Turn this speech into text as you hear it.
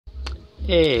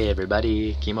Hey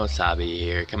everybody, Kimosabi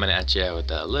here, coming at you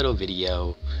with a little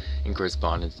video in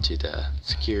correspondence to the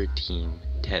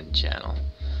Secureteam10 channel.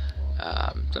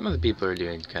 Some of the people are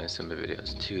doing kind of similar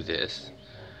videos to this,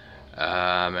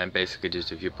 and basically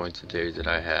just a few points of theory that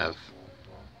I have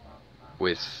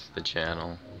with the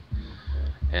channel.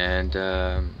 And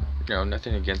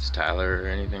nothing against Tyler or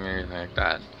anything like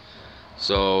that.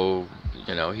 So,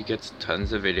 he gets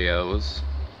tons of videos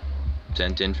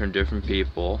sent in from different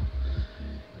people,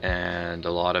 and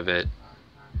a lot of it,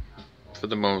 for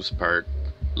the most part,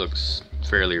 looks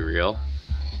fairly real.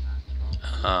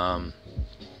 But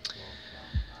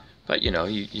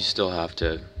you still have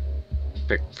to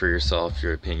pick for yourself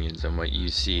your opinions on what you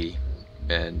see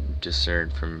and discern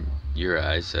from your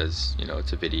eyes, as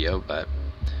it's a video. But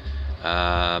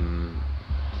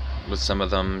with some of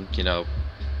them,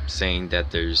 saying that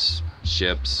there's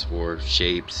ships or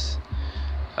shapes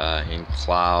in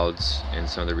clouds in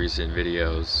some of the recent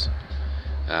videos,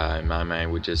 in my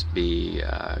mind would just be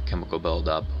chemical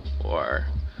buildup or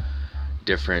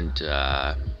different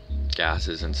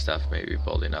gases and stuff maybe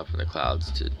building up in the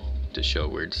clouds to show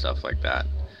weird stuff like that.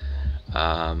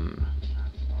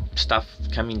 Stuff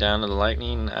coming down to the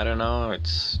lightning, I don't know,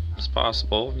 it's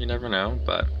possible, you never know,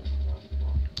 but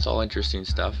it's all interesting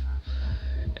stuff.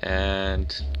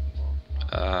 And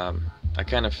I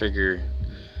kind of figure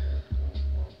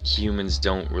humans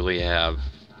don't really have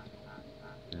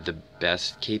the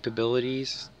best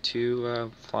capabilities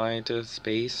to fly into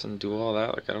space and do all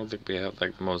that. I don't think we have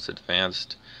the most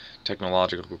advanced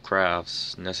technological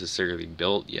crafts necessarily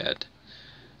built yet.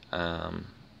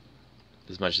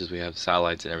 As much as we have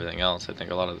satellites and everything else, I think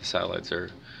a lot of the satellites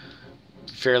are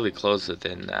fairly close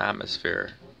within the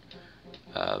atmosphere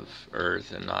of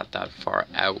Earth and not that far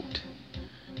out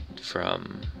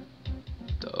from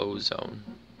the ozone.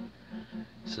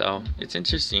 So it's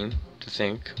interesting to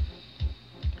think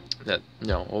that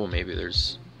maybe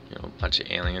there's a bunch of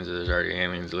aliens, or there's already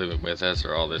aliens living with us,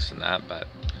 or all this and that, but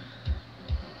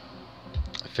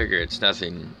I figure it's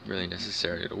nothing really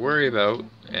necessary to worry about.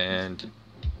 And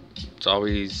it's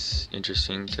always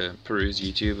interesting to peruse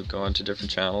YouTube and go onto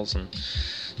different channels, and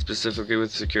specifically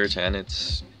with Secure10,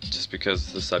 it's just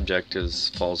because the subject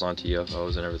falls onto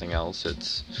UFOs and everything else.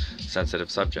 It's a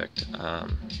sensitive subject.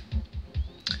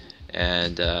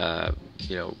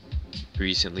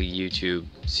 Recently YouTube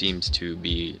seems to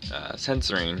be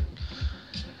censoring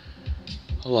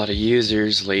a lot of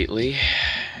users lately,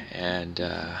 and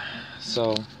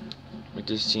so it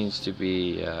just seems to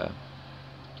be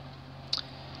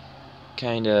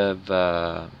kind of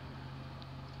a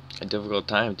difficult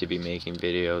time to be making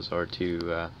videos, or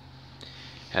to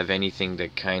have anything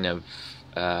that kind of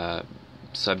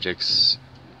subjects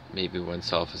maybe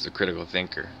oneself as a critical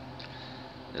thinker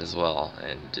as well,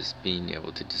 and just being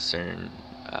able to discern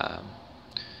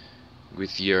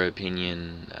with your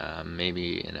opinion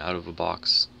maybe an out of the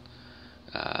box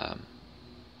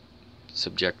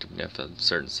subjectiveness of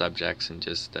certain subjects, and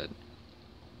just that it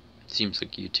seems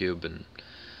like YouTube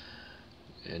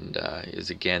and is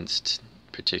against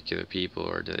particular people,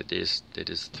 or they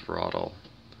just throttle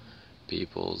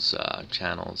people's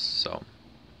channels. So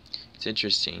it's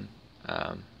interesting,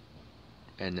 and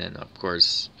then of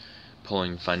course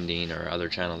pulling funding, or other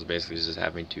channels basically just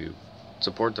having to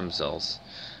support themselves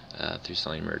through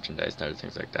selling merchandise and other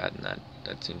things like that, and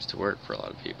that seems to work for a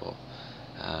lot of people.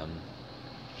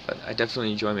 But I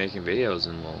definitely enjoy making videos,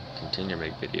 and will continue to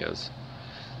make videos.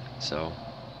 So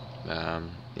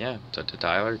yeah, so to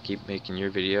Tyler, keep making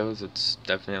your videos. It's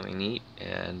definitely neat,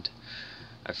 and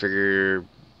I figure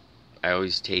I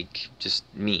always take just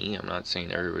me, I'm not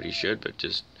saying everybody should, but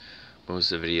just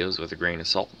most of the videos with a grain of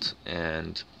salt,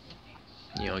 and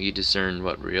you discern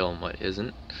what real and what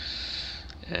isn't,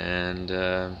 and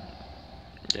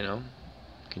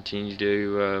continue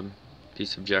to be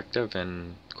subjective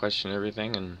and question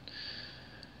everything, and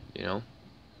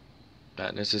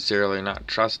not necessarily not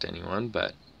trust anyone,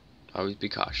 but always be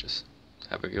cautious.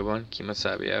 Have a good one.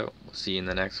 Kimosabi out. We'll see you in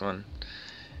the next one,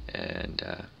 and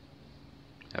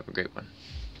have a great one.